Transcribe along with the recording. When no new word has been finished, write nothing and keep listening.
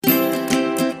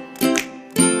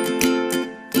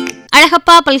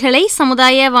அழகப்பா பல்கலை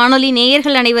சமுதாய வானொலி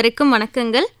நேயர்கள் அனைவருக்கும்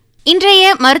வணக்கங்கள். இன்றைய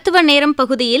மருத்துவ நேரம்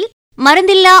பகுதியில்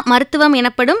மருந்தில்லா மருத்துவம்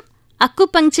எனப்படும்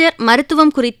அக்குபங்சர்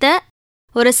மருத்துவம் குறித்த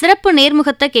ஒரு சிறப்பு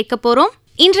நேர்முகத்தை கேட்க போறோம்.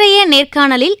 இன்றைய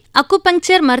நேர்காணலில்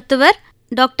அக்குபங்சர் மருத்துவர்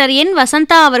டாக்டர் என்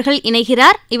வசந்தா அவர்கள்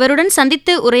இணைகிறார். இவருடன்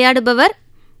சந்தித்து உரையாடுபவர்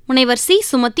முனைவர் சி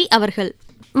சுமதி அவர்கள்.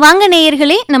 வாங்க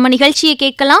நேயர்களே, நம்ம நிகழ்ச்சியை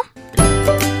கேட்கலாம்.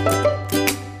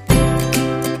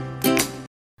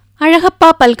 அழகப்பா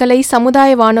பல்கலை சமுதாய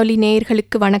வானொலி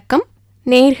நேயர்களுக்கு வணக்கம்.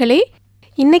 நேயர்களே,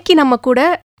 இன்னைக்கு நம்ம கூட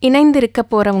இணைந்திருக்க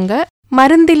போறவங்க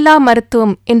மருந்தில்லா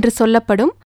மருத்துவம் என்று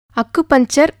சொல்லப்படும்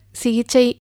அக்குபஞ்சர் சிகிச்சை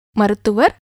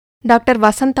மருத்துவர் டாக்டர்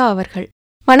வசந்தா அவர்கள்.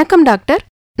 வணக்கம் டாக்டர்.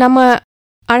 நம்ம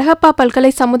அழகப்பா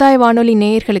பல்கலை சமுதாய வானொலி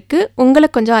நேயர்களுக்கு உங்களை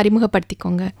கொஞ்சம்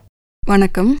அறிமுகப்படுத்திக்கோங்க.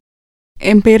 வணக்கம்,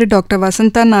 என் பேர் டாக்டர்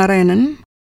வசந்தா நாராயணன்.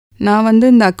 நான்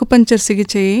இந்த அக்குபஞ்சர்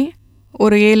சிகிச்சையை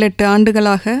ஒரு 7-8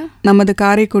 ஆண்டுகளாக நமது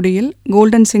காரைக்குடியில்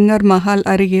கோல்டன் சிங்கர் மஹால்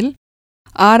அருகில்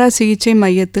ஆரா சிகிச்சை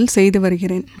மையத்தில் செய்து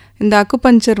வருகிறேன். இந்த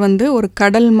அக்குபஞ்சர் ஒரு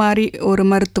கடல் மாதிரி ஒரு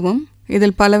மருத்துவம்.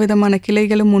 இதில் பலவிதமான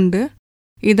கிளைகளும் உண்டு.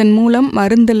 இதன் மூலம்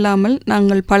மருந்தில்லாமல்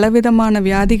நாங்கள் பலவிதமான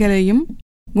வியாதிகளையும்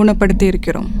குணப்படுத்தி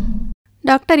இருக்கிறோம்.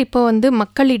 டாக்டர், இப்போ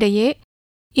மக்களிடையே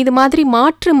இது மாதிரி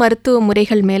மாற்று மருத்துவ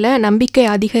முறைகள் மேல நம்பிக்கை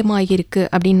அதிகமாகிருக்கு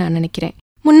அப்படின்னு நான் நினைக்கிறேன்.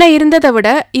 முன்ன இருந்ததை விட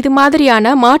இது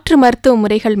மாதிரியான மாற்று மருத்துவ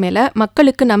முறைகள் மேல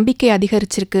மக்களுக்கு நம்பிக்கை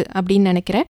அதிகரிச்சிருக்கு அப்படின்னு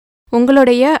நினைக்கிறேன்.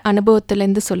 உங்களுடைய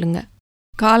அனுபவத்திலேருந்து சொல்லுங்க.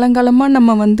 காலங்காலமாக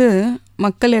நம்ம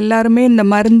மக்கள் எல்லாருமே இந்த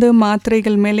மருந்து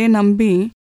மாத்திரைகள் மேலே நம்பி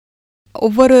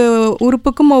ஒவ்வொரு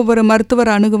உறுப்புக்கும் ஒவ்வொரு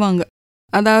மருத்துவர் அணுகுவாங்க.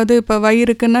 அதாவது இப்போ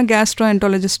வயிறுக்குன்னா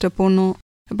கேஸ்ட்ரோஎன்டாலஜிஸ்ட்டை போகணும்,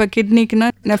 இப்போ கிட்னிக்குன்னா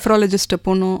நெஃப்ராலஜிஸ்ட்டை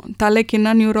போகணும்,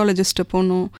 தலைக்குன்னா நியூராலஜிஸ்ட்டை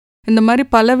போகணும். இந்த மாதிரி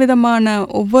பலவிதமான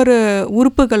ஒவ்வொரு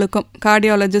உறுப்புகளுக்கும்,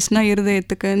 கார்டியாலஜிஸ்ட்னா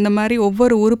இருதயத்துக்கு, இந்த மாதிரி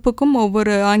ஒவ்வொரு உறுப்புக்கும்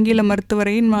ஒவ்வொரு ஆங்கில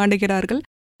மருத்துவரையும் நாடுகிறார்கள்.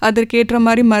 அதற்கேற்ற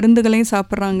மாதிரி மருந்துகளையும்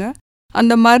சாப்பிட்றாங்க.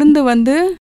 அந்த மருந்து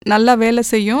நல்லா வேலை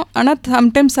செய்யும், ஆனால்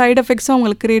சம்டைம்ஸ் சைடு எஃபெக்ட்ஸும்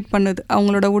அவங்களுக்கு க்ரியேட் பண்ணுது.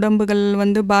 அவங்களோட உடம்புகள்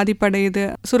பாதிப்படையுது.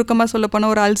 சுருக்கமாக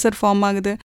சொல்லப்போனால் ஒரு அல்சர் ஃபார்ம்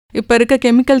ஆகுது. இப்போ இருக்க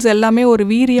கெமிக்கல்ஸ் எல்லாமே ஒரு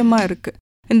வீரியமாக இருக்குது.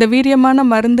 இந்த வீரியமான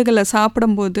மருந்துகளை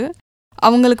சாப்பிடும்போது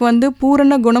அவங்களுக்கு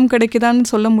பூரண குணம் கிடைக்குதான்னு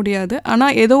சொல்ல முடியாது,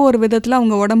 ஆனால் ஏதோ ஒரு விதத்தில்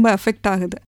அவங்க உடம்பு அஃபெக்ட்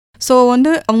ஆகுது. ஸோ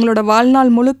அவங்களோட வாழ்நாள்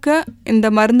முழுக்க இந்த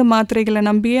மருந்து மாத்திரைகளை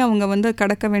நம்பியே அவங்க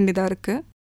கடக்க வேண்டியதாக இருக்குது.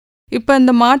 இப்போ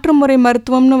இந்த மாற்று முறை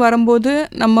மருத்துவம்னு வரும்போது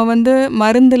நம்ம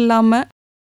மருந்து இல்லாமல்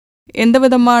எந்த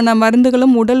விதமான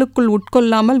மருந்துகளும் உடலுக்குள்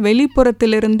உட்கொள்ளாமல்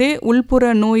வெளிப்புறத்திலிருந்தே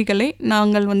உள்புற நோய்களை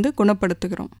நாங்கள்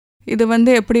குணப்படுத்துகிறோம். இது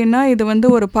எப்படின்னா,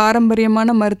 இது ஒரு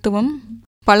பாரம்பரியமான மருத்துவம்,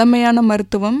 பழமையான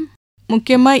மருத்துவம்.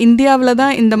 முக்கியமாக இந்தியாவில்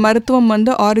தான் இந்த மருத்துவம்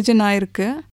ஆரிஜின் ஆயிருக்கு.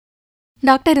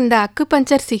 டாக்டர், இந்த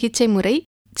அக்குபஞ்சர் சிகிச்சை முறை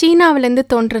சீனாவிலேருந்து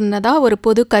தோன்றுனதா ஒரு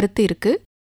பொது கருத்து இருக்கு.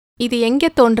 இது எங்கே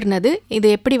தோன்றுனது, இது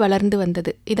எப்படி வளர்ந்து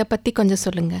வந்தது, இதை பற்றி கொஞ்சம்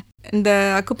சொல்லுங்க. இந்த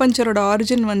அக்குபஞ்சரோட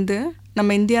ஆரிஜின் நம்ம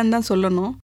இந்தியான்னு தான்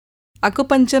சொல்லணும்.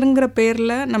 அக்குபஞ்சருங்கிற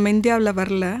பேரில் நம்ம இந்தியாவில்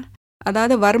வரல.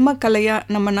 அதாவது வர்மக்கலையாக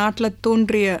நம்ம நாட்டில்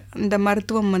தோன்றிய இந்த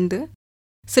மருத்துவம்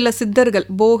சில சித்தர்கள்,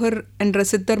 போகர் என்ற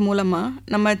சித்தர் மூலமாக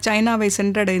நம்ம சைனாவை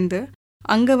சென்றடைந்து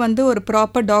அங்கே ஒரு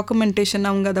ப்ராப்பர் டாக்குமெண்டேஷன்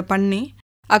அவங்க அதை பண்ணி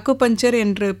அக்குபஞ்சர்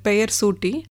என்று பெயர்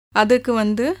சூட்டி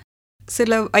அதுக்கு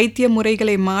சில வைத்திய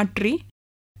முறைகளை மாற்றி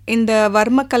இந்த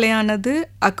வர்மக்கலையானது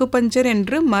அக்குபஞ்சர்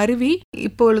என்று மருவி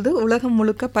இப்பொழுது உலகம்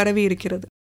முழுக்க பரவி இருக்கிறது.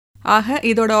 ஆக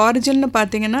இதோட ஆரிஜின்னு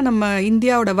பார்த்திங்கன்னா நம்ம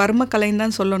இந்தியாவோட வர்மக்கலைன்னு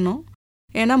தான் சொல்லணும்.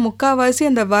 ஏன்னா முக்கால்வாசி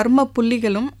அந்த வர்ம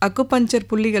புள்ளிகளும் அக்குபஞ்சர்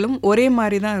புள்ளிகளும் ஒரே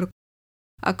மாதிரி தான் இருக்கும்.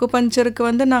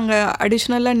 அக்குபஞ்சருக்கு நாங்கள்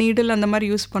அடிஷ்னலாக நீடில் அந்த மாதிரி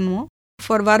யூஸ் பண்ணுவோம்.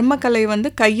 ஃபார் வர்மக்கலை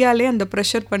கையாலே அந்த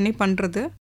ப்ரெஷர் பண்ணி பண்ணுறது.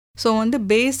 ஸோ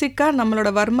பேசிக்காக நம்மளோட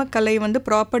வர்மக்கலை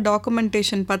ப்ராப்பர்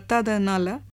டாக்குமெண்டேஷன்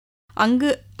பத்தாததுனால அங்கு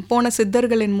போன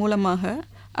சித்தர்களின் மூலமாக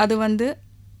அது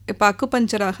இப்போ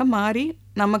அக்குபஞ்சராக மாறி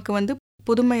நமக்கு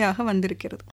புதுமையாக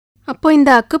வந்திருக்கிறது. அப்போ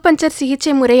இந்த அக்குபஞ்சர்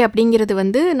சிகிச்சை முறை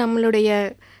அப்படிங்கிறது நம்மளுடைய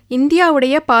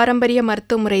இந்தியாவுடைய பாரம்பரிய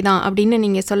மருத்துவ முறை தான் அப்படின்னு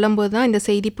நீங்கள் சொல்லும்போது தான் இந்த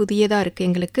செய்தி புதியதாக இருக்குது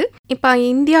எங்களுக்கு. இப்போ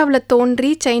இந்தியாவில்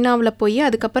தோன்றி சைனாவில் போய்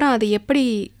அதுக்கப்புறம் அது எப்படி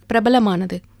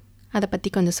பிரபலமானது, அதை பற்றி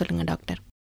கொஞ்சம் சொல்லுங்கள் டாக்டர்.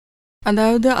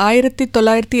 அதாவது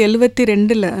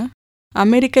 1972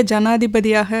 அமெரிக்க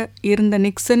ஜனாதிபதியாக இருந்த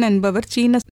நிக்சன் என்பவர்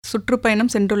சீன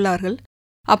சுற்றுப்பயணம் சென்றுள்ளார்கள்.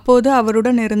 அப்போது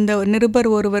அவருடன் இருந்த நிருபர்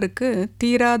ஒருவருக்கு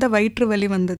தீராத வயிற்று வலி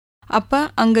வந்தது. அப்போ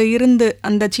அங்கே இருந்து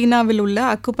அந்த சீனாவில் உள்ள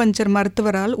அக்குபஞ்சர்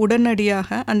மருத்துவரால்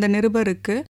உடனடியாக அந்த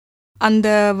நிருபருக்கு அந்த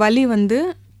வலி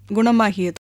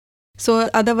குணமாகியது. ஸோ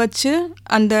அதை வச்சு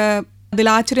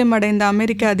அதில் ஆச்சரியமடைந்த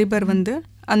அமெரிக்க அதிபர்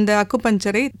அந்த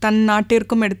அக்குபஞ்சரை தன்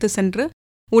நாட்டிற்கும் எடுத்து சென்று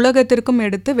உலகத்திற்கும்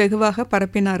எடுத்து வெகுவாக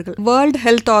பரப்பினார்கள். வேர்ல்ட்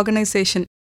ஹெல்த் ஆர்கனைசேஷன்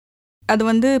அது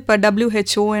இப்போ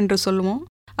WHO என்று சொல்லுவோம்.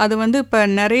 அது இப்போ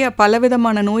நிறைய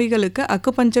பலவிதமான நோய்களுக்கு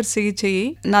அக்குபஞ்சர் சிகிச்சையை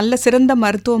நல்ல சிறந்த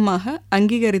மருத்துவமாக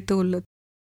அங்கீகரித்து உள்ளது.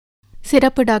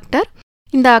 சிறப்பு டாக்டர்.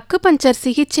 இந்த அக்குபஞ்சர்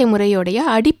சிகிச்சை முறையோடைய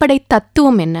அடிப்படை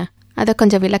தத்துவம் என்ன? அதை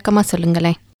கொஞ்சம் விளக்கமாக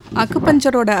சொல்லுங்களேன்.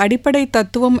 அக்குபஞ்சரோட அடிப்படை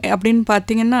தத்துவம் அப்படின்னு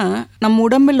பார்த்தீங்கன்னா, நம்ம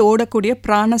உடம்பில் ஓடக்கூடிய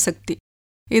பிராணசக்தி.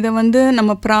 இதை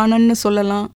நம்ம பிராணன்னு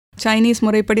சொல்லலாம். சைனீஸ்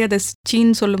முறைப்படி அதை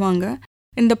சீன்னு சொல்லுவாங்க.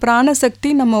 இந்த பிராணசக்தி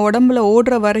நம்ம உடம்புல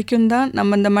ஓடுற வரைக்கும் தான்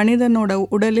நம்ம இந்த மனிதனோட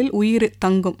உடலில் உயிர்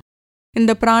தங்கும்.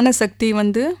 இந்த பிராணசக்தி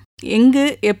எங்கு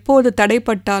எப்போது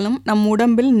தடைப்பட்டாலும் நம்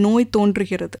உடம்பில் நோய்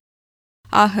தோன்றுகிறது.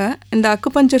 ஆக இந்த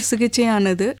அக்குபஞ்சர்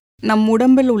சிகிச்சையானது நம்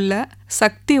உடம்பில் உள்ள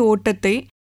சக்தி ஓட்டத்தை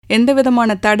எந்தவிதமான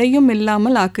தடையும்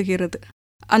இல்லாமல் ஆக்குகிறது.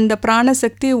 அந்த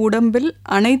பிராணசக்தி உடம்பில்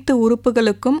அனைத்து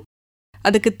உறுப்புகளுக்கும்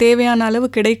அதுக்கு தேவையான அளவு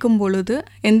கிடைக்கும் பொழுது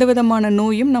எந்தவிதமான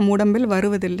நோயும் நம் உடம்பில்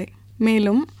வருவதில்லை.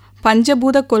 மேலும்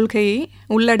பஞ்சபூத கொள்கையை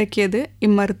உள்ளடக்கியது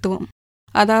இம்மருத்துவம்.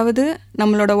 அதாவது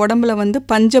நம்மளோட உடம்புல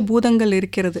பஞ்சபூதங்கள்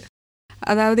இருக்கிறது.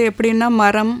 அதாவது எப்படின்னா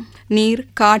மரம், நீர்,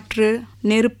 காற்று,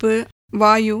 நெருப்பு,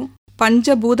 வாயு,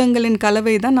 பஞ்சபூதங்களின்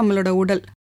கலவை தான் நம்மளோட உடல்.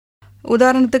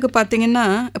 உதாரணத்துக்கு பார்த்தீங்கன்னா,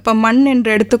 இப்போ மண் என்று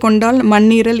எடுத்துக்கொண்டால்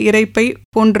மண்ணீரல், இரைப்பை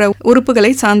போன்ற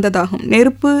உறுப்புகளை சார்ந்ததாகும்.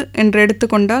 நெருப்பு என்று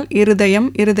எடுத்துக்கொண்டால் இருதயம்,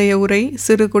 இருதய உறை,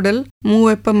 சிறுகுடல்,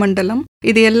 மூவெப்ப மண்டலம்,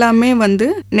 இது எல்லாமே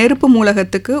நெருப்பு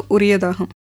மூலகத்துக்கு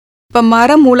உரியதாகும். இப்போ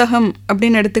மர மூலகம்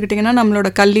அப்படின்னு எடுத்துக்கிட்டிங்கன்னா நம்மளோட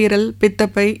கல்லீரல்,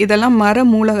 பித்தப்பை இதெல்லாம் மர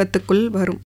மூலகத்துக்குள்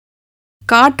வரும்.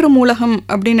 காற்று மூலகம்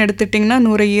அப்படின்னு எடுத்துட்டிங்கன்னா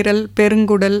நுரையீரல்,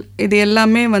 பெருங்குடல் இது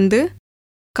எல்லாமே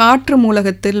காற்று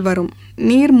மூலகத்தில் வரும்.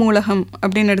 நீர் மூலகம்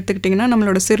அப்படின்னு எடுத்துக்கிட்டிங்கன்னா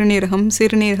நம்மளோட சிறுநீரகம்,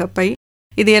 சிறுநீரகப்பை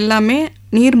இது எல்லாமே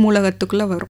நீர் மூலகத்துக்குள்ளே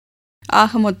வரும்.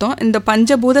 ஆக மொத்தம் இந்த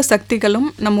பஞ்சபூத சக்திகளும்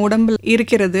நம்ம உடம்பில்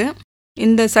இருக்கிறது.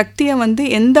 இந்த சக்தியை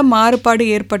எந்த மாறுபாடு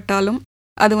ஏற்பட்டாலும்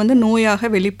அது நோயாக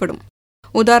வெளிப்படும்.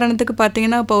 உதாரணத்துக்கு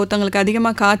பார்த்தீங்கன்னா, இப்போ ஒருத்தவங்களுக்கு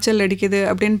அதிகமாக காய்ச்சல் அடிக்குது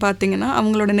அப்படின்னு பார்த்தீங்கன்னா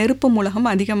அவங்களோட நெருப்பு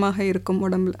மூலகம் அதிகமாக இருக்கும்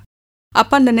உடம்புல.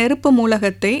 அப்போ அந்த நெருப்பு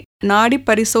மூலகத்தை நாடி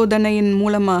பரிசோதனையின்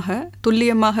மூலமாக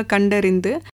துல்லியமாக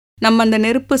கண்டறிந்து நம்ம அந்த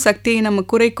நெருப்பு சக்தியை நம்ம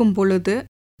குறைக்கும் பொழுது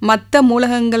மற்ற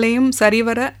மூலகங்களையும்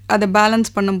சரிவர அதை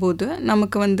பேலன்ஸ் பண்ணும்போது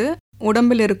நமக்கு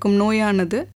உடம்பில் இருக்கும்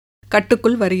நோயானது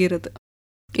கட்டுக்குள் வருகிறது.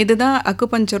 இதுதான்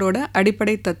அக்குபஞ்சரோட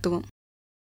அடிப்படை தத்துவம்.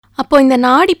 அப்போ இந்த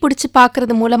நாடி பிடிச்சி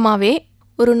பார்க்கறது மூலமாகவே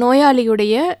ஒரு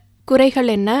நோயாளியுடைய குறைகள்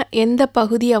என்ன, எந்த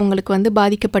பகுதி அவங்களுக்கு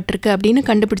பாதிக்கப்பட்டிருக்கு அப்படின்னு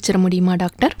கண்டுபிடிச்சிட முடியுமா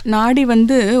டாக்டர்? நாடி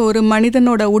ஒரு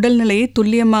மனிதனோட உடல்நிலையை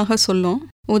துல்லியமாக சொல்லும்.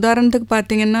 உதாரணத்துக்கு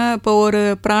பார்த்தீங்கன்னா, இப்போ ஒரு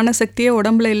பிராணசக்தியே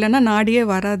உடம்புல இல்லைன்னா நாடியே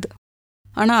வராது.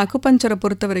 ஆனால் அக்குபஞ்சரை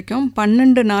பொறுத்த வரைக்கும்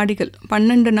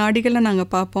 12 நாடிகளை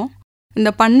நாங்கள் பார்ப்போம்.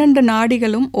 இந்த 12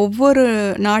 நாடிகளும்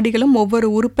ஒவ்வொரு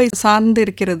உறுப்பை சார்ந்து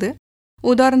இருக்கிறது.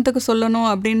 உதாரணத்துக்கு சொல்லணும்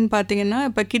அப்படின்னு பார்த்தீங்கன்னா,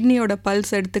 இப்போ கிட்னியோட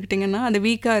பல்ஸ் எடுத்துக்கிட்டிங்கன்னா அது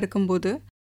வீக்காக இருக்கும்போது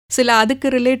சில அதுக்கு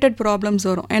ரிலேட்டட் ப்ராப்ளம்ஸ்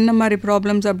வரும். என்ன மாதிரி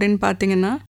ப்ராப்ளம்ஸ் அப்படின்னு பார்த்தீங்கன்னா,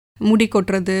 முடி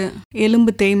கொட்டுறது,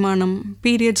 எலும்பு தேய்மானம்,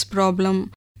 பீரியட்ஸ் ப்ராப்ளம்,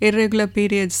 இர்ரெகுலர்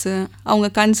பீரியட்ஸு, அவங்க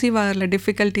கன்சீவ் ஆகல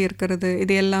டிஃபிகல்ட்டி இருக்கிறது,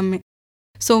 இது எல்லாமே.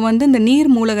 ஸோ இந்த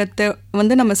நீர் மூலகத்தை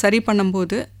நம்ம சரி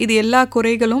பண்ணும்போது இது எல்லா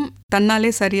குறைகளும்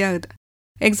தன்னாலே சரியாகுது.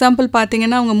 எக்ஸாம்பிள்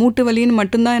பார்த்தீங்கன்னா, அவங்க மூட்டு வலின்னு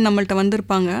மட்டும்தான் நம்மள்ட்ட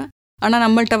வந்திருப்பாங்க. ஆனால்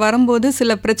நம்மள்ட்ட வரும்போது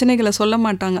சில பிரச்சனைகளை சொல்ல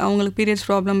மாட்டாங்க. அவங்களுக்கு பீரியட்ஸ்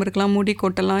ப்ராப்ளம் இருக்கலாம், முடி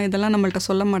கொட்டலாம், இதெல்லாம் நம்மள்ட்ட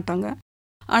சொல்ல மாட்டாங்க.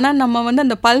 ஆனால் நம்ம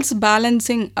அந்த பல்ஸ்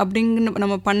பேலன்சிங் அப்படிங்கிற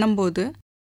நம்ம பண்ணும்போது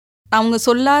அவங்க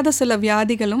சொல்லாத சில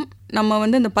வியாதிகளும் நம்ம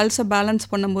இந்த பல்ஸை பேலன்ஸ்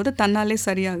பண்ணும்போது தன்னாலே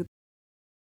சரியாகுது.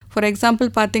 ஃபார் எக்ஸாம்பிள்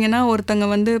பார்த்தீங்கன்னா,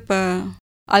 ஒருத்தங்க இப்போ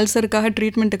அல்சருக்காக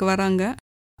ட்ரீட்மெண்ட்டுக்கு வராங்க.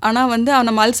 ஆனால்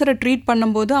நம்ம அல்சரை ட்ரீட்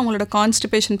பண்ணும்போது அவங்களோட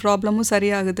கான்ஸ்டிபேஷன் ப்ராப்ளமும்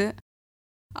சரியாகுது.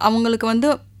 அவங்களுக்கு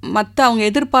மற்ற அவங்க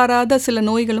எதிர்பாராத சில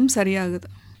நோய்களும் சரியாகுது.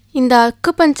 இந்த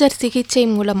அக்குபஞ்சர் சிகிச்சை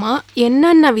மூலமாக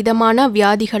என்னென்ன விதமான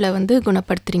வியாதிகளை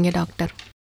குணப்படுத்துறீங்க டாக்டர்?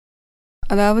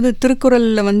 அதாவது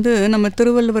திருக்குறளில் நம்ம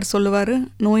திருவள்ளுவர் சொல்லுவார்,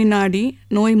 நோய் நாடி,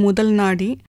 நோய் முதல் நாடி,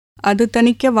 அது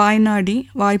தணிக்க வாய்நாடி,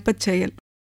 வாய்ப்பச் செயல்.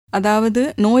 அதாவது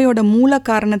நோயோட மூல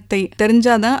காரணத்தை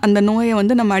தெரிஞ்சாதான் அந்த நோயை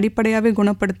நம்ம அடிப்படையாகவே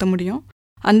குணப்படுத்த முடியும்.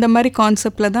 அந்த மாதிரி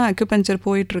கான்செப்டில் தான் அக்குபஞ்சர்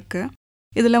போயிட்டுருக்கு.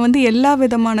 இதில் எல்லா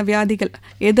விதமான வியாதிகள்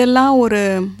எதெல்லாம்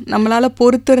நம்மளால்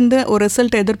பொறுத்திருந்து ஒரு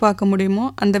ரிசல்ட் எதிர்பார்க்க முடியுமோ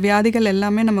அந்த வியாதிகள்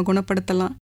எல்லாமே நம்ம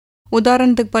குணப்படுத்தலாம்.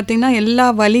 உதாரணத்துக்கு பார்த்திங்கன்னா, எல்லா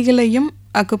வலிகளையும்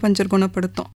அக்குபஞ்சர்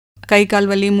குணப்படுத்தும். கை கால்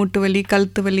வலி, மூட்டு வலி,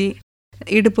 கழுத்து வலி,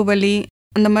 இடுப்பு வலி,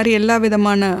 அந்த மாதிரி எல்லா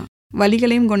விதமான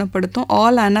வலிகளையும் குணப்படுத்தும்.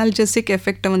 ஆல் அனால்ஜெசிக்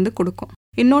எஃபெக்டை கொடுக்கும்.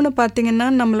 இன்னொன்று பார்த்திங்கன்னா,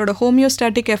 நம்மளோட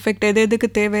ஹோமியோஸ்டாட்டிக் எஃபெக்ட் எதுக்கு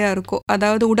தேவையாக இருக்கோ,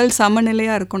 அதாவது உடல்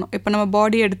சமநிலையாக இருக்கணும். இப்போ நம்ம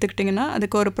பாடி எடுத்துக்கிட்டிங்கன்னா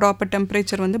அதுக்கு ஒரு ப்ராப்பர்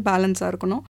டெம்பரேச்சர் பேலன்ஸாக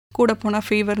இருக்கணும். கூட போனால்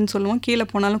ஃபீவர்னு சொல்லுவோம், கீழே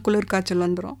போனாலும் குளிர் காய்ச்சல்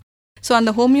வந்துடும். ஸோ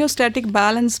அந்த ஹோமியோஸ்டாட்டிக்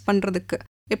பேலன்ஸ் பண்ணுறதுக்கு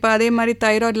இப்போ அதே மாதிரி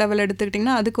தைராய்டு லெவல்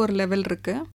எடுத்துக்கிட்டிங்கன்னா அதுக்கு ஒரு லெவல்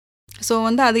இருக்குது. ஸோ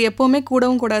அது எப்போவுமே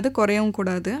கூடவும் கூடாது, குறையவும்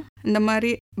கூடாது. இந்த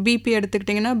மாதிரி பிபி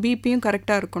எடுத்துக்கிட்டிங்கன்னா பிபியும்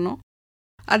கரெக்டாக இருக்கணும்.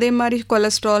 அதே மாதிரி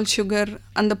கொலஸ்ட்ரால், சுகர்,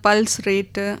 அந்த பல்ஸ்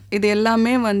ரேட்டு, இது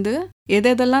எல்லாமே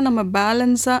எதெல்லாம் நம்ம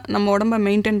பேலன்ஸாக நம்ம உடம்பை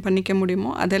மெயின்டைன் பண்ணிக்க முடியுமோ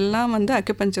அதெல்லாம்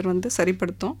அக்குபஞ்சர்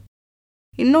சரிப்படுத்தும்.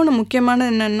 இன்னொன்று முக்கியமான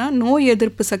என்னென்னா நோய்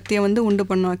எதிர்ப்பு சக்தியை வந்து உண்டு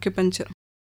பண்ணும் அக்யூபஞ்சர்.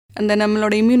 அந்த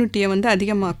நம்மளோட இம்யூனிட்டியை வந்து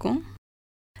அதிகமாக்கும்,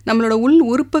 நம்மளோட உள்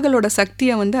உறுப்புகளோட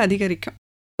சக்தியை வந்து அதிகரிக்கும்.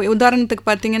 உதாரணத்துக்கு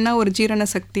பார்த்திங்கன்னா ஒரு ஜீரண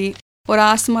சக்தி, ஒரு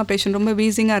ஆஸ்மா பேஷண்ட் ரொம்ப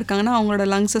வீசிங்காக இருக்காங்கன்னா அவங்களோட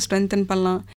லங்ஸை ஸ்ட்ரென்தன்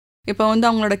பண்ணலாம். இப்போ வந்து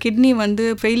அவங்களோட கிட்னி வந்து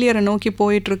ஃபெயிலியரை நோக்கி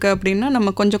போயிட்டுருக்கு அப்படின்னா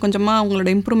நம்ம கொஞ்சம் கொஞ்சமாக அவங்களோட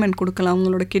இம்ப்ரூவ்மெண்ட் கொடுக்கலாம்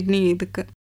அவங்களோட கிட்னி இதுக்கு.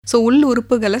 ஸோ உள்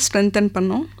உறுப்புகளை ஸ்ட்ரென்தன்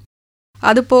பண்ணும்.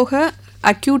 அது போக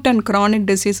அக்யூட் அண்ட் க்ரானிக்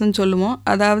டிசீஸ்ன்னு சொல்லுவோம்.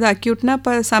 அதாவது அக்யூட்னா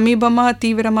இப்போ சமீபமாக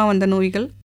தீவிரமாக வந்த நோய்கள்,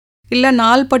 இல்லை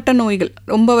நாள்பட்ட நோய்கள்,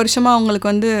 ரொம்ப வருஷமாக அவங்களுக்கு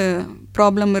வந்து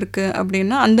ப்ராப்ளம் இருக்குது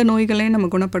அப்படின்னா அந்த நோய்களையும் நம்ம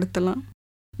குணப்படுத்தலாம்.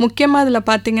 முக்கியமாக இதில்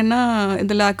பார்த்திங்கன்னா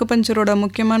இதில் அக்குபஞ்சரோட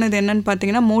முக்கியமானது என்னென்னு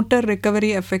பார்த்தீங்கன்னா மோட்டர் ரிகவரி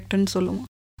எஃபெக்ட்னு சொல்லுவோம்.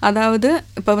 அதாவது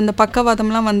இப்போ இந்த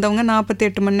பக்கவாதம்லாம் வந்தவங்க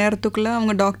 48 மணி நேரத்துக்குள்ளே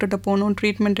அவங்க டாக்டர்கிட்ட போகணும்,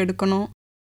 ட்ரீட்மெண்ட் எடுக்கணும்,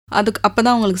 அப்போ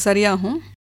தான் அவங்களுக்கு சரியாகும்.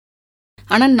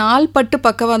 ஆனால் நாள்பட்டு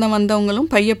பக்கவாதம் வந்தவங்களும்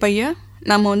பைய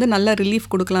நம்ம வந்து நல்ல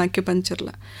ரிலீஃப் கொடுக்கலாம்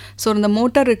அக்யூபஞ்சரில். ஸோ இந்த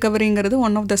மோட்டர் ரிகவரிங்கிறது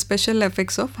one of the special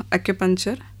effects of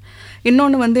acupuncture.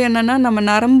 இன்னொன்று வந்து என்னென்னா நம்ம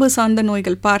நரம்பு சார்ந்த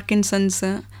நோய்கள்,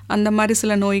 பார்க்கின்சன்ஸு அந்த மாதிரி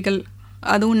சில நோய்கள்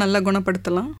அதுவும் நல்லா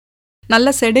குணப்படுத்தலாம். நல்ல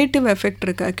செடேட்டிவ் எஃபெக்ட்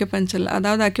இருக்குது அக்யூபஞ்சரில்.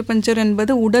 அதாவது அக்யூபஞ்சர்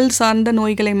என்பது உடல் சார்ந்த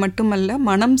நோய்களை மட்டுமல்ல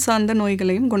மனம் சார்ந்த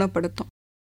நோய்களையும் குணப்படுத்தும்.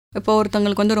 இப்போ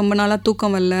ஒருத்தவங்களுக்கு வந்து ரொம்ப நாளாக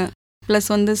தூக்கம் வரல, ப்ளஸ்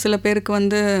வந்து சில பேருக்கு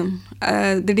வந்து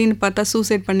திடீர்னு பார்த்தா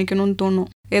சூசைட் பண்ணிக்கணும்னு தோணும்,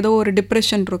 ஏதோ ஒரு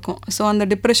டிப்ரெஷன் இருக்கும். ஸோ அந்த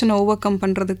டிப்ரெஷனை ஓவர் கம்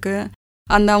பண்ணுறதுக்கு,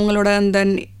 அவங்களோட அந்த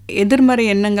எதிர்மறை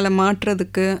எண்ணங்களை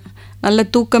மாற்றுறதுக்கு, நல்ல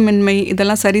தூக்கமின்மை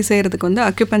இதெல்லாம் சரி செய்கிறதுக்கு வந்து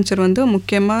அக்யூபஞ்சர் வந்து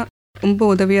முக்கியமாக ரொம்ப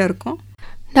உதவியாக இருக்கும்.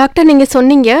 டாக்டர், நீங்கள்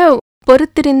சொன்னீங்க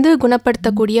பொறுத்திருந்து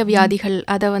குணப்படுத்தக்கூடிய வியாதிகள்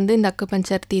அதை வந்து இந்த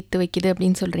அக்குபஞ்சர் தீர்த்து வைக்குது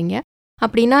அப்படின்னு சொல்கிறீங்க.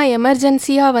 அப்படின்னா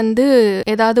எமர்ஜென்சியாக வந்து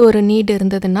ஏதாவது ஒரு நீடு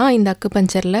இருந்ததுன்னா இந்த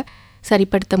அக்குபஞ்சரில்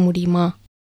சரிப்படுத்த முடியுமா?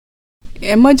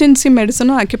 எமர்ஜென்சி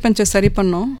மெடிசனும் அக்யூபஞ்சர் சரி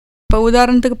பண்ணோம். இப்போ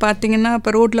உதாரணத்துக்கு பார்த்தீங்கன்னா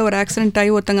இப்போ ரோட்டில் ஒரு ஆக்சிடென்ட்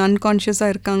ஆகி ஒருத்தங்க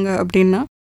அன்கான்ஷியஸாக இருக்காங்க அப்படின்னா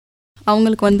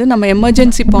அவங்களுக்கு வந்து நம்ம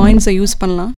எமர்ஜென்சி பாயிண்ட்ஸை யூஸ்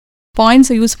பண்ணலாம்.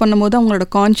 பாயிண்ட்ஸை யூஸ் பண்ணும்போது அவங்களோட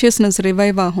கான்ஷியஸ்னஸ்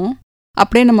ரிவைவ் ஆகும்.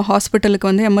 அப்படியே நம்ம ஹாஸ்பிட்டலுக்கு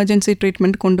வந்து எமர்ஜென்சி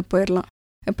ட்ரீட்மெண்ட் கொண்டு போயிடலாம்.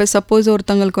 இப்போ சப்போஸ்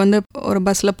ஒருத்தவங்களுக்கு வந்து ஒரு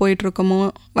பஸ்ஸில் போயிட்டுருக்கோமோ,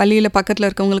 வழியில் பக்கத்தில்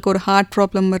இருக்கவங்களுக்கு ஒரு ஹார்ட்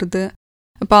ப்ராப்ளம் வருது,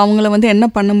 இப்போ அவங்கள வந்து என்ன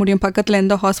பண்ண முடியும், பக்கத்தில்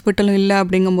எந்த ஹாஸ்பிட்டலும் இல்லை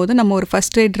அப்படிங்கும்போது நம்ம ஒரு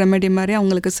ஃபஸ்ட் எய்ட் ரெமெடி மாதிரி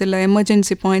அவங்களுக்கு சில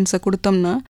எமர்ஜென்சி பாயிண்ட்ஸை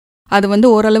கொடுத்தோம்னா அது வந்து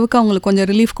ஓரளவுக்கு அவங்களுக்கு கொஞ்சம்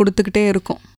ரிலீஃப் கொடுத்துக்கிட்டே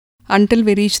இருக்கும் until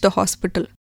we reach the hospital.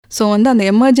 So வந்து அந்த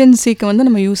எமர்ஜென்சிக்கு வந்து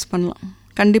நம்ம யூஸ் பண்ணலாம்.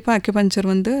 கண்டிப்பாக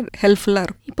அக்யூபஞ்சர் வந்து ஹெல்ப்ஃபுல்லாக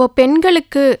இருக்கும். இப்போது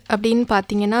பெண்களுக்கு அப்படின்னு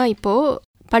பார்த்தீங்கன்னா இப்போது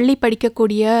பள்ளி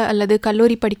படிக்கக்கூடிய அல்லது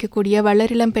கல்லூரி படிக்கக்கூடிய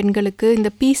வளரிளம் பெண்களுக்கு இந்த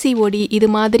பிசிஓடி இது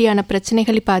மாதிரியான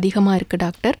பிரச்சனைகள் இப்போ அதிகமாக இருக்குது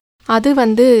டாக்டர். அது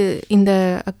வந்து இந்த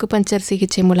அக்குபஞ்சர்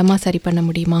சிகிச்சை மூலமாக சரி பண்ண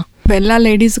முடியுமா? இப்போ எல்லா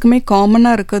லேடிஸுக்குமே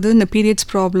காமனாக இருக்கிறது இந்த பீரியட்ஸ்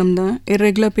ப்ராப்ளம் தான்.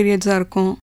 இர்ரெகுலர் பீரியட்ஸாக இருக்கும்,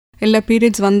 இல்லை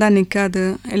பீரியட்ஸ் வந்தால் நிற்காது,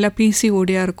 இல்லை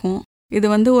பிசிஓடியாக இருக்கும். இது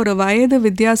வந்து ஒரு வயது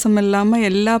வித்தியாசம் இல்லாமல்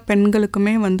எல்லா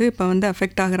பெண்களுக்குமே வந்து இப்போ வந்து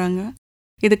அஃபெக்ட் ஆகுறாங்க.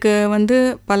 இதுக்கு வந்து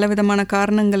பல விதமான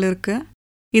காரணங்கள் இருக்குது.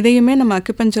 இதையுமே நம்ம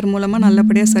அக்யூபஞ்சர் மூலமாக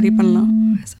நல்லபடியாக சரி பண்ணலாம்.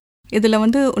 இதில்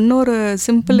வந்து இன்னொரு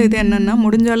சிம்பிள் இது என்னென்னா,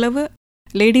 முடிஞ்ச அளவு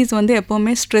லேடிஸ் வந்து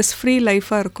எப்போவுமே ஸ்ட்ரெஸ் ஃப்ரீ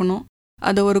லைஃபாக இருக்கணும்.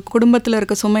 அது ஒரு குடும்பத்தில்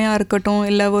இருக்க சுமையாக இருக்கட்டும்,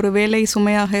 இல்லை ஒரு வேலை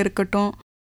சுமையாக இருக்கட்டும்,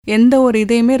 எந்த ஒரு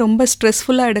இதையுமே ரொம்ப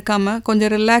ஸ்ட்ரெஸ்ஃபுல்லாக எடுக்காமல்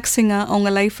கொஞ்சம் ரிலாக்ஸிங்காக அவங்க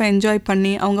லைஃப்பை என்ஜாய்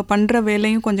பண்ணி அவங்க பண்ணுற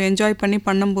வேலையும் கொஞ்சம் என்ஜாய் பண்ணி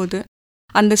பண்ணும்போது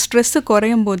அந்த ஸ்ட்ரெஸ்ஸு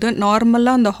குறையும் போது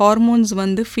நார்மலாக அந்த ஹார்மோன்ஸ்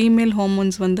வந்து ஃபீமேல்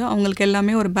ஹார்மோன்ஸ் வந்து அவங்களுக்கு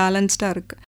எல்லாமே ஒரு பேலன்ஸ்டாக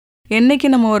இருக்குது. என்றைக்கு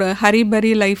நம்ம ஒரு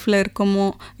ஹரிபரி லைஃப்பில் இருக்கோமோ,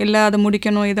 இல்லை அதை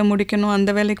முடிக்கணும், இதை முடிக்கணும், அந்த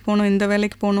வேலைக்கு போகணும், இந்த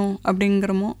வேலைக்கு போகணும்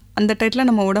அப்படிங்கிறமோ அந்த டைத்தில்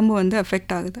நம்ம உடம்பு வந்து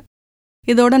எஃபெக்ட் ஆகுது.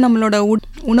 இதோட நம்மளோட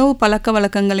உணவு பழக்க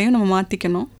வழக்கங்களையும் நம்ம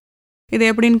மாற்றிக்கணும். இது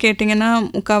எப்படின்னு கேட்டிங்கன்னா,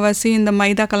 முக்கால்வாசி இந்த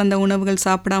மைதா கலந்த உணவுகள்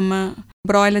சாப்பிடாம,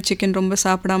 ப்ராய்லர் சிக்கன் ரொம்ப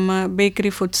சாப்பிடாம,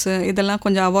 பேக்கரி ஃபுட்ஸு இதெல்லாம்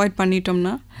கொஞ்சம் அவாய்ட்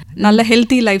பண்ணிட்டோம்னா நல்ல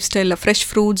ஹெல்த்தி லைஃப் ஸ்டைலில் ஃப்ரெஷ்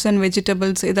ஃப்ரூட்ஸ் அண்ட்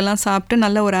வெஜிடபிள்ஸ் இதெல்லாம் சாப்பிட்டு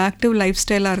நல்ல ஒரு ஆக்டிவ் லைஃப்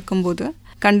ஸ்டைலாக இருக்கும்போது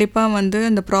கண்டிப்பாக வந்து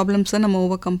இந்த ப்ராப்ளம்ஸை நம்ம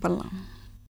ஓவர் கம் பண்ணலாம்.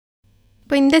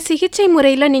 இப்போ இந்த சிகிச்சை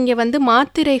முறையில் நீங்கள் வந்து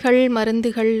மாத்திரைகள்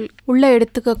மருந்துகள் உள்ளே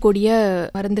எடுத்துக்கக்கூடிய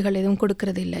மருந்துகள் எதுவும்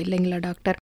கொடுக்கறது இல்லைங்களா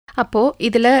டாக்டர்? அப்போது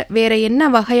இதில் வேறு என்ன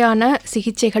வகையான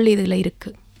சிகிச்சைகள் இதில்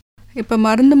இருக்குது? இப்போ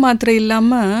மருந்து மாத்திரை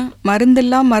இல்லாமல்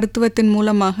மருந்தில்லா மருத்துவத்தின்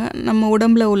மூலமாக நம்ம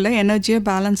உடம்புல உள்ள எனர்ஜியை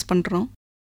பேலன்ஸ் பண்ணுறோம்.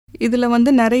 இதில் வந்து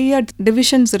நிறைய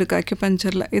டிவிஷன்ஸ் இருக்குது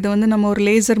அக்யூபஞ்சரில். இது வந்து நம்ம ஒரு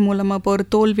லேசர் மூலமாக, இப்போ ஒரு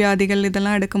தோல் வியாதிகள்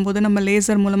இதெல்லாம் எடுக்கும்போது நம்ம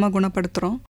லேசர் மூலமாக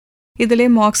குணப்படுத்துகிறோம். இதிலே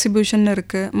மாக்சிபியூஷன்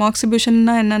இருக்குது.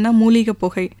 மாக்சிபியூஷன்னா என்னென்னா மூலிகை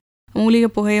புகை. மூலிகை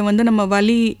புகையை வந்து நம்ம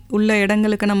வலி உள்ள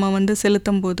இடங்களுக்கு நம்ம வந்து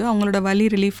செலுத்தும் போது அவங்களோட வலி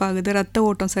ரிலீஃப் ஆகுது, ரத்த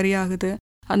ஓட்டம் சரியாகுது,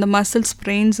 அந்த மசில்ஸ்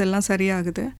பிரெயின்ஸ் எல்லாம்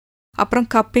சரியாகுது. அப்புறம்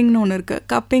கப்பிங்னு ஒன்று இருக்குது.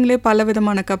 கப்பிங்லேயே பல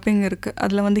விதமான கப்பிங் இருக்குது.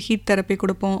 அதில் வந்து ஹீட் தெரப்பி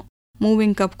கொடுப்போம்,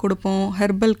 மூவிங் கப் கொடுப்போம்,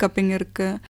 ஹெர்பல் கப்பிங்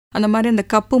இருக்குது. அந்த மாதிரி அந்த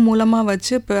கப்பு மூலமாக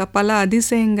வச்சு பல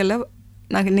அதிசயங்களை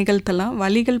நிகழ்த்தலாம்.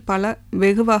 வலிகள் பல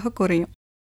வெகுவாக குறையும்.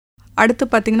 அடுத்து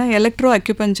பார்த்திங்கன்னா எலக்ட்ரோ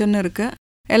அக்யூபஞ்சர்னு இருக்குது.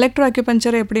 எலக்ட்ரோ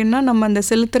அக்யூபஞ்சர் எப்படின்னா நம்ம அந்த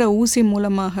செலுத்துகிற ஊசி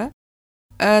மூலமாக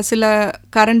சில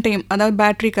கரண்ட்டையும், அதாவது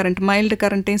பேட்ரி கரண்ட், மைல்டு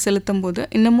கரண்ட்டையும் செலுத்தும் போது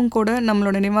இன்னமும் கூட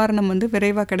நம்மளோட நிவாரணம் வந்து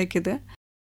விரைவாக கிடைக்குது.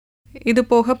 இது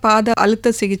போக பாத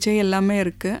அழுத்த சிகிச்சை எல்லாமே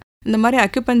இருக்குது. இந்த மாதிரி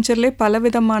அக்யூபஞ்சர்லேயே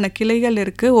பலவிதமான கிளைகள்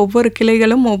இருக்குது. ஒவ்வொரு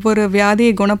கிளைகளும் ஒவ்வொரு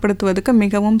வியாதியை குணப்படுத்துவதற்கு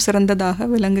மிகவும் சிறந்ததாக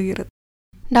விளங்குகிறது.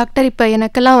 டாக்டர், இப்போ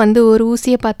எனக்கெல்லாம் வந்து ஒரு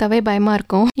ஊசியை பார்த்தாவே பயமாக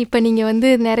இருக்கும். இப்போ நீங்கள்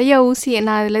வந்து நிறையா ஊசியை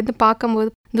நான் அதுலேருந்து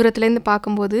பார்க்கும்போது, தூரத்துலேருந்து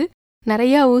பார்க்கும்போது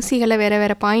நிறையா ஊசிகளை வேறு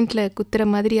வேறு பாயிண்டில் குத்துற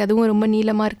மாதிரி, அதுவும் ரொம்ப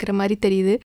நீளமாக இருக்கிற மாதிரி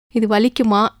தெரியுது. இது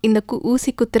வலிக்குமா? இந்த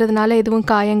ஊசி குத்துறதுனால எதுவும்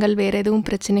காயங்கள், வேறு எதுவும்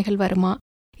பிரச்சனைகள் வருமா?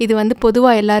 இது வந்து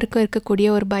பொதுவாக எல்லாருக்கும் இருக்கக்கூடிய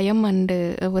ஒரு பயம் அண்டு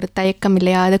ஒரு தயக்கம்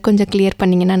இல்லையா? அதை கொஞ்சம் கிளியர்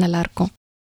பண்ணிங்கன்னா நல்லாயிருக்கும்.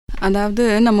 அதாவது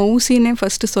நம்ம ஊசினே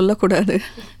ஃபஸ்ட்டு சொல்லக்கூடாது.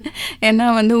 ஏன்னா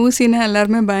வந்து ஊசினே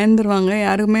எல்லாருமே பயந்துருவாங்க.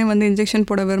 யாருமே வந்து இன்ஜெக்ஷன்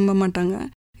போட விரும்ப மாட்டாங்க.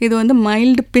 இது வந்து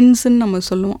மைல்டு பின்ஸுன்னு நம்ம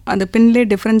சொல்லுவோம். அந்த பின்லேயே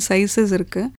டிஃப்ரெண்ட் சைஸஸ்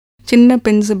இருக்குது. சின்ன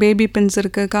பின்ஸ், பேபி பின்ஸ்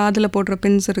இருக்குது, காதில் போடுற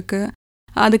பின்ஸ் இருக்குது.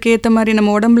 அதுக்கேற்ற மாதிரி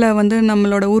நம்ம உடம்புல வந்து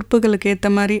நம்மளோட உறுப்புகளுக்கு ஏற்ற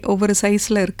மாதிரி ஒவ்வொரு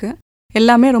சைஸில் இருக்குது.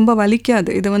 எல்லாமே ரொம்ப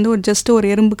வலிக்காது. இது வந்து ஒரு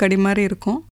எறும்பு கடி மாதிரி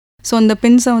இருக்கும். ஸோ அந்த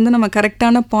பின்ஸை வந்து நம்ம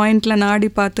கரெக்டான பாயிண்டில் நாடி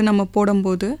பார்த்து நம்ம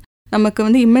போடும்போது நமக்கு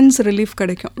வந்து இம்மென்ஸ் ரிலீஃப்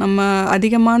கிடைக்கும். நம்ம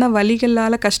அதிகமான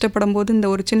வலிகளால் கஷ்டப்படும் போது இந்த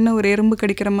ஒரு சின்ன எறும்பு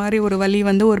கடிக்கிற மாதிரி ஒரு வலி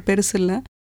வந்து ஒரு பெருசு இல்லை.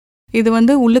 இது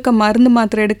வந்து உள்ளுக்க மருந்து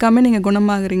மாத்திரை எடுக்காமல் நீங்கள்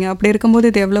குணமாகறீங்க. அப்படி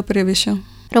இருக்கும்போது இது எவ்வளோ பெரிய விஷயம்.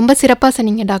 ரொம்ப சிறப்பாக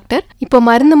சொன்னீங்க டாக்டர். இப்போ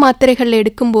மருந்து மாத்திரைகள்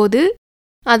எடுக்கும்போது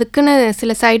அதுக்குன்னு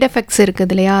சில சைடு எஃபெக்ட்ஸ்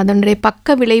இருக்குது இல்லையா? அதனுடைய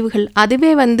பக்க விளைவுகள்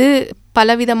அதுவே வந்து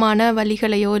பலவிதமான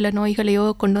வலிகளையோ இல்லை நோய்களையோ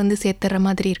கொண்டு வந்து சேர்த்துற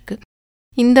மாதிரி இருக்குது.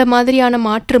 இந்த மாதிரியான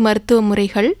மாற்று மருத்துவ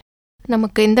முறைகள்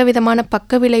நமக்கு எந்த விதமான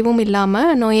பக்க விளைவும்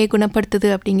இல்லாமல் நோயை குணப்படுத்துது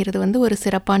அப்படிங்கிறது வந்து ஒரு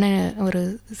சிறப்பான ஒரு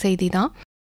செய்தி தான்.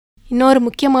 இன்னொரு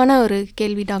முக்கியமான ஒரு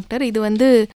கேள்வி டாக்டர், இது வந்து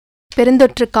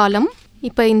பெருந்தொற்று காலம்.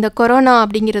 இப்போ இந்த கொரோனா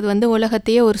அப்படிங்கிறது வந்து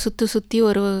உலகத்தையே ஒரு சுற்றி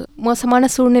ஒரு மோசமான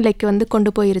சூழ்நிலைக்கு வந்து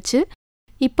கொண்டு போயிருச்சு.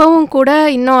 இப்போவும் கூட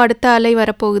இன்னும் அடுத்த அலை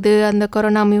வரப்போகுது, அந்த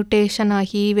கொரோனா மியூட்டேஷன்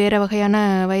ஆகி வேறு வகையான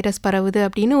வைரஸ் பரவுது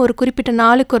அப்படின்னு ஒரு குறிப்பிட்ட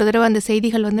நாளுக்கு ஒரு தடவை அந்த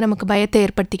செய்திகள் வந்து நமக்கு பயத்தை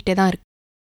ஏற்படுத்திக்கிட்டே தான் இருக்குது.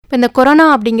 இப்போ இந்த கொரோனா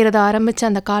அப்படிங்கிறத ஆரம்பித்த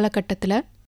அந்த காலகட்டத்தில்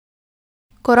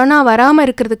கொரோனா வராமல்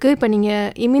இருக்கிறதுக்கு இப்போ நீங்கள்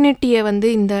இம்யூனிட்டியை வந்து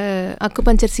இந்த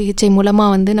அக்குபஞ்சர் சிகிச்சை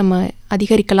மூலமாக வந்து நம்ம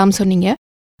அதிகரிக்கலாம் சொன்னீங்க.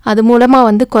 அது மூலமாக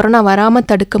வந்து கொரோனா வராமல்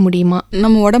தடுக்க முடியுமா?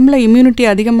 நம்ம உடம்புல இம்யூனிட்டி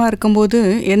அதிகமாக இருக்கும்போது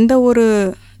எந்த ஒரு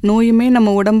நோயுமே நம்ம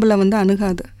உடம்புல வந்து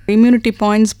அணுகாது. இம்யூனிட்டி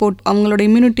பாயிண்ட்ஸ் அவங்களோட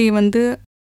இம்யூனிட்டி வந்து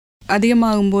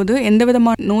அதிகமாகும்போது எந்த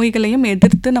விதமான நோய்களையும்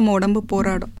எதிர்த்து நம்ம உடம்பு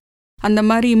போராடும். அந்த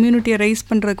மாதிரி இம்யூனிட்டியை ரைஸ்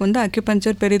பண்ணுறதுக்கு வந்து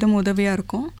அக்யூபஞ்சர் பெரிதும் உதவியாக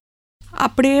இருக்கும்.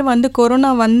 அப்படியே வந்து கொரோனா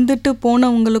வந்துட்டு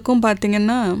போனவங்களுக்கும்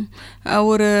பார்த்திங்கன்னா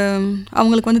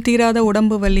அவங்களுக்கு வந்து தீராத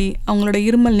உடம்பு வலி, அவங்களோட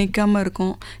இருமல் நிற்காமல்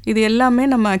இருக்கும். இது எல்லாமே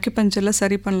நம்ம அக்யூபஞ்சரில்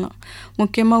சரி பண்ணலாம்.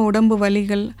 முக்கியமாக உடம்பு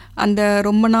வலிகள், அந்த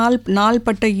ரொம்ப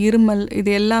நாள்பட்ட இருமல்,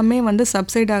 இது எல்லாமே வந்து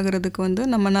சப்சைட் ஆகிறதுக்கு வந்து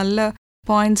நம்ம நல்ல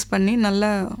பாயிண்ட்ஸ் பண்ணி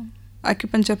நல்ல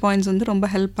அக்யூபஞ்சர் பாயிண்ட்ஸ் வந்து ரொம்ப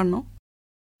ஹெல்ப் பண்ணும்.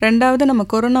 ரெண்டாவது, நம்ம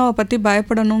கொரோனாவை பற்றி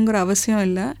பயப்படணுங்கிற அவசியம்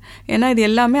இல்லை. ஏன்னா இது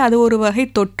எல்லாமே அது ஒரு வகை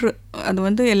தொற்று. அது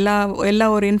வந்து எல்லா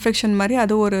ஒரு இன்ஃபெக்ஷன் மாதிரி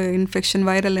அது ஒரு இன்ஃபெக்ஷன்,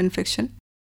 வைரல் இன்ஃபெக்ஷன்.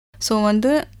 ஸோ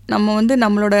வந்து நம்ம வந்து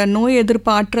நம்மளோட நோய்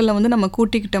எதிர்ப்பு ஆற்றலை வந்து நம்ம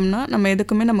கூட்டிக்கிட்டோம்னா நம்ம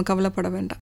எதுக்குமே நம்ம கவலைப்பட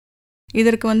வேண்டாம்.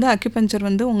 இதற்கு வந்து அக்யூபஞ்சர்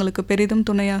வந்து உங்களுக்கு பெரிதும்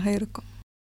துணையாக இருக்கும்.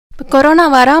 இப்போ கொரோனா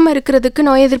வராமல் இருக்கிறதுக்கு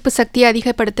நோய் எதிர்ப்பு சக்தியை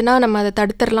அதிகப்படுத்தினா நம்ம அதை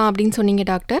தடுத்துடலாம் அப்படின்னு சொன்னீங்க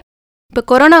டாக்டர். இப்போ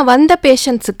கொரோனா வந்த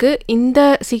பேஷண்ட்ஸுக்கு இந்த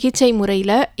சிகிச்சை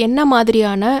முறையில் என்ன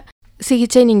மாதிரியான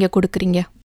சிகிச்சை நீங்கள் கொடுக்குறீங்க?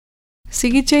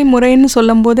 சிகிச்சை முறைன்னு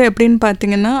சொல்லும்போது எப்படின்னு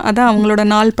பார்த்தீங்கன்னா, அதான் அவங்களோட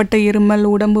நாள்பட்ட இருமல்,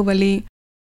 உடம்பு வலி,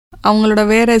 அவங்களோட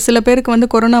வேறு சில பேருக்கு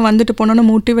வந்து கொரோனா வந்துட்டு போனோன்னு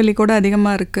மூட்டு வலி கூட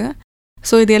அதிகமாக இருக்குது.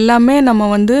 ஸோ இது எல்லாமே நம்ம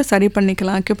வந்து சரி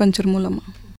பண்ணிக்கலாம் அக்யூபஞ்சர் மூலமாக.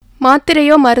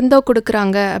 மாத்திரையோ மருந்தோ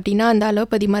கொடுக்குறாங்க அப்படின்னா அந்த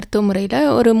அலோபதி மருத்துவ முறையில்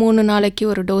ஒரு 3 நாளைக்கு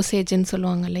ஒரு டோசேஜ்னு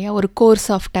சொல்லுவாங்க இல்லையா, ஒரு கோர்ஸ்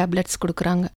ஆஃப் டேப்லெட்ஸ்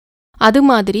கொடுக்குறாங்க. அது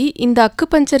மாதிரி இந்த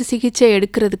அக்குபஞ்சர் சிகிச்சை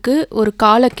எடுக்கிறதுக்கு ஒரு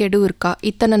காலக்கெடு இருக்கா?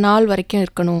 இத்தனை நாள் வரைக்கும்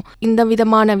இருக்கணும், இந்த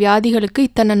விதமான வியாதிகளுக்கு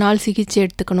இத்தனை நாள் சிகிச்சை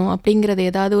எடுத்துக்கணும் அப்படிங்கிறது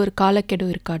ஏதாவது ஒரு காலக்கெடு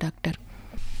இருக்கா டாக்டர்?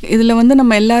 இதில் வந்து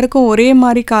நம்ம எல்லாருக்கும் ஒரே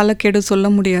மாதிரி காலக்கெடு சொல்ல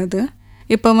முடியாது.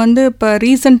 இப்போ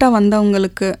ரீசெண்டாக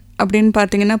வந்தவங்களுக்கு அப்படின்னு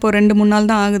பார்த்தீங்கன்னா, இப்போ 2-3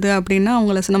 நாள் தான் ஆகுது அப்படின்னா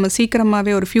அவங்கள நம்ம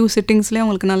சீக்கிரமாகவே ஒரு ஃபியூ சிட்டிங்ஸ்லேயே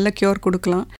அவங்களுக்கு நல்ல க்யூர்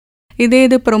கொடுக்கலாம். இது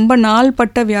இப்போ ரொம்ப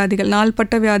நாள்பட்ட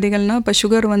வியாதிகள்னால் இப்போ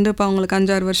சுகர் வந்து இப்போ அவங்களுக்கு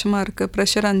 5-6 வருஷமாக இருக்குது,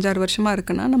 ப்ரெஷர் 5-6 வருஷமாக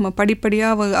இருக்குன்னா நம்ம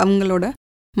படிப்படியாக அவங்களோட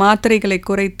மாத்திரைகளை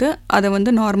குறைத்து அதை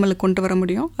வந்து நார்மலுக்கு கொண்டு வர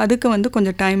முடியும். அதுக்கு வந்து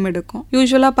கொஞ்சம் டைம் எடுக்கும்.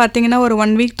 யூஸ்வலாக பார்த்தீங்கன்னா ஒரு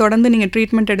 1 வீக் தொடர்ந்து நீங்கள்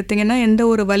ட்ரீட்மெண்ட் எடுத்தீங்கன்னா எந்த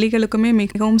ஒரு வலிகளுக்குமே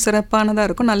மிகவும் சிறப்பானதாக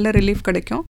இருக்கும், நல்ல ரிலீஃப்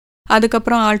கிடைக்கும்.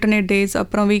 அதுக்கப்புறம் ஆல்டர்னேட் டேஸ்,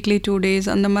 அப்புறம் வீக்லி 2 days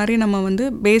அந்த மாதிரி நம்ம வந்து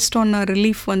பேஸ்ட் ஆன்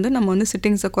ரிலீஃப் வந்து நம்ம வந்து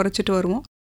சிட்டிங்ஸை குறைச்சிட்டு வருவோம்.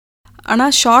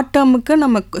 ஆனால் ஷார்ட் டேர்முக்கு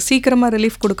நம்ம சீக்கிரமாக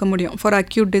ரிலீஃப் கொடுக்க முடியும் for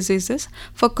acute diseases.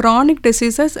 For chronic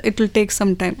diseases it will take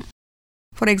some time.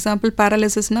 For example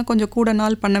பேரலிசிஸ்னால் கொஞ்சம் கூட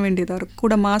நாள் பண்ண வேண்டியதாக இருக்கும்,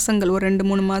 கூட மாதங்கள், ஒரு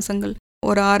 2-3 மாதங்கள்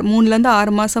ஒரு 3லேருந்து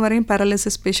 6 மாதம் வரையும்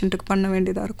பேரலிசிஸ் பேஷண்ட்டுக்கு பண்ண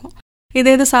வேண்டியதாக இருக்கும்.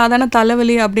 இது சாதாரண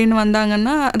தலைவலி அப்படின்னு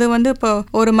வந்தாங்கன்னா அது வந்து இப்போ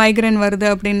ஒரு மைக்ரைன் வருது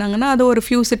அப்படின்னாங்கன்னா அது ஒரு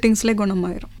ஃபியூ சிட்டிங்ஸ்லேயே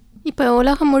குணமாயிரும். இப்போ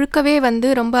உலகம் முழுக்கவே வந்து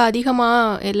ரொம்ப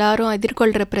அதிகமாக எல்லாரும்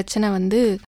எதிர்கொள்கிற பிரச்சனை வந்து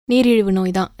நீரிழிவு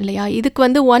நோய் தான் இல்லையா? இதுக்கு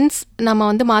வந்து ஒன்ஸ் நம்ம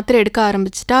வந்து மாத்திரை எடுக்க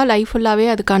ஆரம்பிச்சிட்டா லைஃப் ஃபுல்லாகவே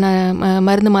அதுக்கான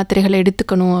மருந்து மாத்திரைகளை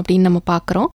எடுத்துக்கணும் அப்படின்னு நம்ம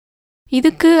பார்க்குறோம்.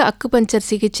 இதுக்கு அக்குபஞ்சர்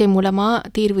சிகிச்சை மூலமாக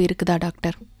தீர்வு இருக்குதா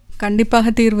டாக்டர்?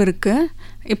 கண்டிப்பாக தீர்வு இருக்குது.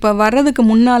 இப்போ வர்றதுக்கு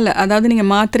முன்னால், அதாவது நீங்கள்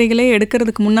மாத்திரைகளே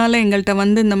எடுக்கிறதுக்கு முன்னால் எங்கள்கிட்ட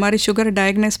வந்து இந்த மாதிரி சுகரை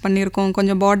டயக்னைஸ் பண்ணியிருக்கோம்,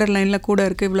 கொஞ்சம் பார்டர் லைனில் கூட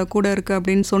இருக்குது, இவ்வளோ கூட இருக்குது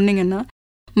அப்படின்னு சொன்னீங்கன்னா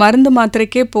மருந்து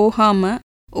மாத்திரைக்கே போகாமல்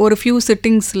ஒரு ஃபியூ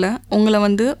சிட்டிங்ஸில் உங்களை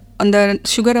வந்து அந்த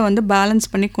சுகரை வந்து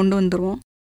பேலன்ஸ் பண்ணி கொண்டு வந்துடுவோம்.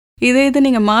 இது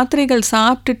நீங்கள் மாத்திரைகள்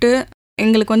சாப்பிட்டுட்டு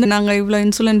எங்களுக்கு வந்து நாங்கள் இவ்வளோ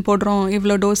இன்சுலின் போடுறோம்,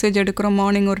 இவ்வளோ டோசேஜ் எடுக்கிறோம்,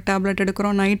 மார்னிங் ஒரு டேப்லெட்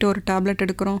எடுக்கிறோம், நைட்டு ஒரு டேப்லெட்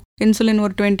எடுக்கிறோம், இன்சுலின்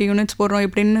ஒரு 20 யூனிட்ஸ் போடுறோம்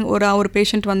இப்படின்னு ஒரு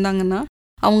பேஷண்ட் வந்தாங்கன்னா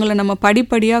அவங்கள நம்ம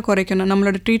படிப்படியாக குறைக்கணும்.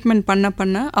 நம்மளோட ட்ரீட்மெண்ட்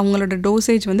பண்ண அவங்களோட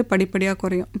டோசேஜ் வந்து படிப்படியாக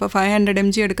குறையும். இப்போ 500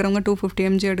 mg எடுக்கிறவங்க 250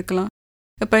 mg எடுக்கலாம்.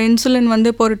 இப்போ இன்சுலின் வந்து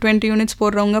இப்போ ஒரு 20 யூனிட்ஸ்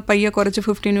போடுறவங்க பையை குறைச்சி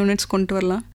 15 யூனிட்ஸ் கொண்டு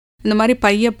வரலாம். இந்த மாதிரி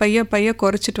பைய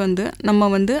குறைச்சிட்டு வந்து நம்ம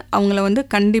வந்து அவங்கள வந்து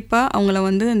கண்டிப்பாக அவங்கள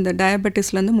வந்து இந்த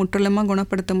டயபெட்டிஸ்லேருந்து முற்றிலுமாக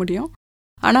குணப்படுத்த முடியும்.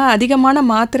 ஆனால் அதிகமான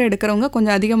மாத்திரை எடுக்கிறவங்க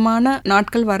கொஞ்சம் அதிகமான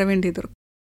நாட்கள் வர வேண்டியது இருக்கும்.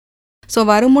 ஸோ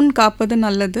வருமுன் காப்பது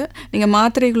நல்லது. நீங்கள்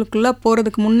மாத்திரைகளுக்குள்ளே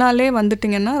போகிறதுக்கு முன்னாலே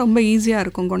வந்துட்டிங்கன்னா ரொம்ப ஈஸியாக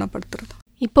இருக்கும் குணப்படுத்துறது.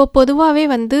 இப்போ பொதுவாகவே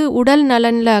வந்து உடல்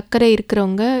நலனில் அக்கறை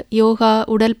இருக்கிறவங்க யோகா,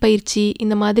 உடல் பயிற்சி,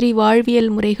 இந்த மாதிரி வாழ்வியல்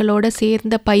முறைகளோட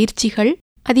சேர்ந்த பயிற்சிகள்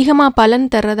அதிகமாக பலன்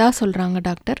தர்றதா சொல்கிறாங்க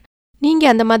டாக்டர்.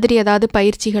 நீங்கள் அந்த மாதிரி ஏதாவது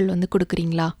பயிற்சிகள் வந்து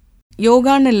கொடுக்குறீங்களா?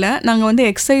 யோகான்னு இல்லை, நாங்கள் வந்து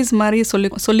எக்ஸசைஸ் மாதிரி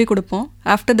சொல்லி கொடுப்போம்.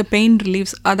 ஆஃப்டர் த பெயின்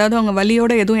ரிலீவ்ஸ், அதாவது அவங்க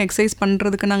வலியோட எதுவும் எக்ஸசைஸ்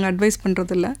பண்ணுறதுக்கு நாங்கள் அட்வைஸ்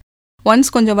பண்ணுறதில்ல.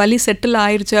 ஒன்ஸ் கொஞ்சம் வலி செட்டில்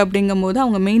ஆயிடுச்சு அப்படிங்கும்போது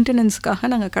அவங்க மெயின்டெனன்ஸ்க்காக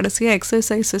நாங்கள் கடைசியாக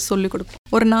எக்ஸசைசஸ் சொல்லிக் கொடுப்போம்.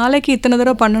 ஒரு நாளைக்கு இத்தனை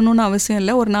தடவை பண்ணணும்னு அவசியம்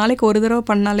இல்லை, ஒரு நாளைக்கு ஒரு தடவை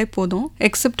பண்ணாலே போதும்.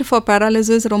 எக்ஸப்ட் ஃபார்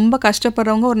பேராலிசிஸ் ரொம்ப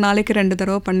கஷ்டப்படுறவங்க ஒரு நாளைக்கு 2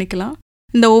 தடவை பண்ணிக்கலாம்.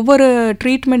 இந்த ஒவ்வொரு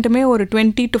ட்ரீட்மெண்ட்டுமே ஒரு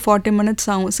 20 to 40 minutes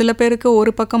ஆகும். சில பேருக்கு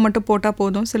ஒரு பக்கம் மட்டும் போட்டால்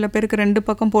போதும், சில பேருக்கு 2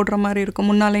 பக்கம் போடுற மாதிரி இருக்கும்,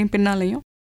 முன்னாலையும் பின்னாலையும்.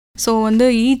 ஸோ வந்து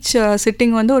ஈச்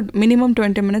சிட்டிங் வந்து ஒரு மினிமம்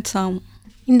 20 minutes ஆகும்.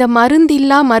 இந்த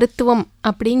மருந்தில்லா மருத்துவம்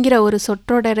அப்படிங்கிற ஒரு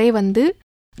சொற்றொடரே வந்து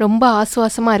ரொம்ப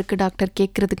ஆசுவாசமாக இருக்குது டாக்டர்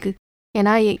கேட்குறதுக்கு.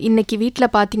 ஏன்னா இன்னைக்கு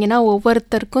வீட்டில் பார்த்தீங்கன்னா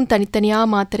ஒவ்வொருத்தருக்கும் தனித்தனியாக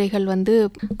மாத்திரைகள் வந்து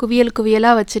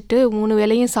குவியலாக வச்சுட்டு 3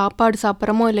 வேளையும் சாப்பாடு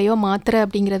சாப்பிட்றமோ இல்லையோ மாத்திரை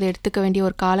அப்படிங்கிறத எடுத்துக்க வேண்டிய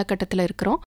ஒரு காலகட்டத்தில்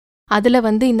இருக்கிறோம். அதில்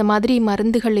வந்து இந்த மாதிரி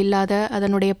மருந்துகள் இல்லாத,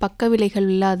 அதனுடைய பக்க விளைகள்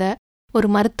இல்லாத ஒரு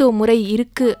மருத்துவ முறை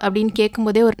இருக்குது அப்படின்னு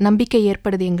கேட்கும்போதே ஒரு நம்பிக்கை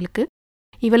ஏற்படுது எங்களுக்கு.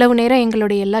 இவ்வளவு நேரம்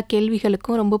எங்களுடைய எல்லா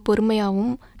கேள்விகளுக்கும் ரொம்ப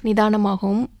பொறுமையாகவும்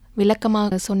நிதானமாகவும்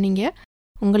விளக்கமாக சொன்னீங்க.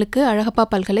 உங்களுக்கு அழகப்பா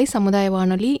பல்கலை சமுதாய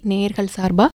வானொலி நேயர்கள்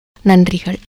சார்பாக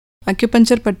நன்றிகள்.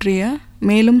 அக்யூபஞ்சர் பற்றிய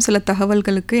மேலும் சில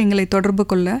தகவல்களுக்கு எங்களை தொடர்பு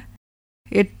கொள்ள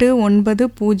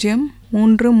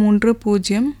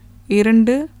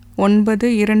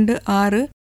 893023029226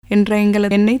 என்ற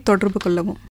எங்களது எண்ணை தொடர்பு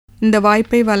கொள்ளவும். இந்த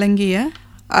வாய்ப்பை வழங்கிய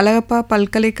அழகப்பா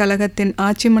பல்கலைக்கழகத்தின்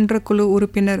ஆட்சிமன்ற குழு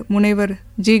உறுப்பினர் முனைவர்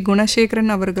ஜி.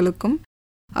 குணசேகரன் அவர்களுக்கும்,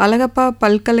 அழகப்பா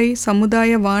பல்கலை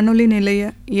சமுதாய வானொலி நிலைய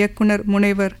இயக்குனர்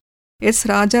முனைவர் எஸ்.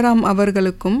 ராஜாராம்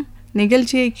அவர்களுக்கும்,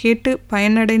 நிகழ்ச்சியை கேட்டு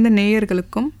பயனடைந்த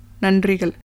நேயர்களுக்கும்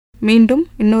நன்றிகள். மீண்டும்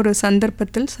இன்னொரு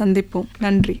சந்தர்ப்பத்தில் சந்திப்போம்.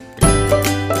 நன்றி.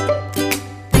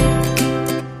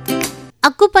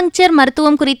 அக்குபங்சர்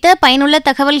மருத்துவம் குறித்த பயனுள்ள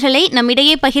தகவல்களை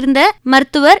நம்மிடையே பகிர்ந்த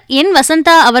மருத்துவர் என்.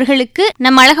 வசந்தா அவர்களுக்கு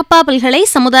நம் அழகப்பா பல்கலை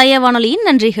சமுதாய வானொலியின்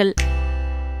நன்றிகள்.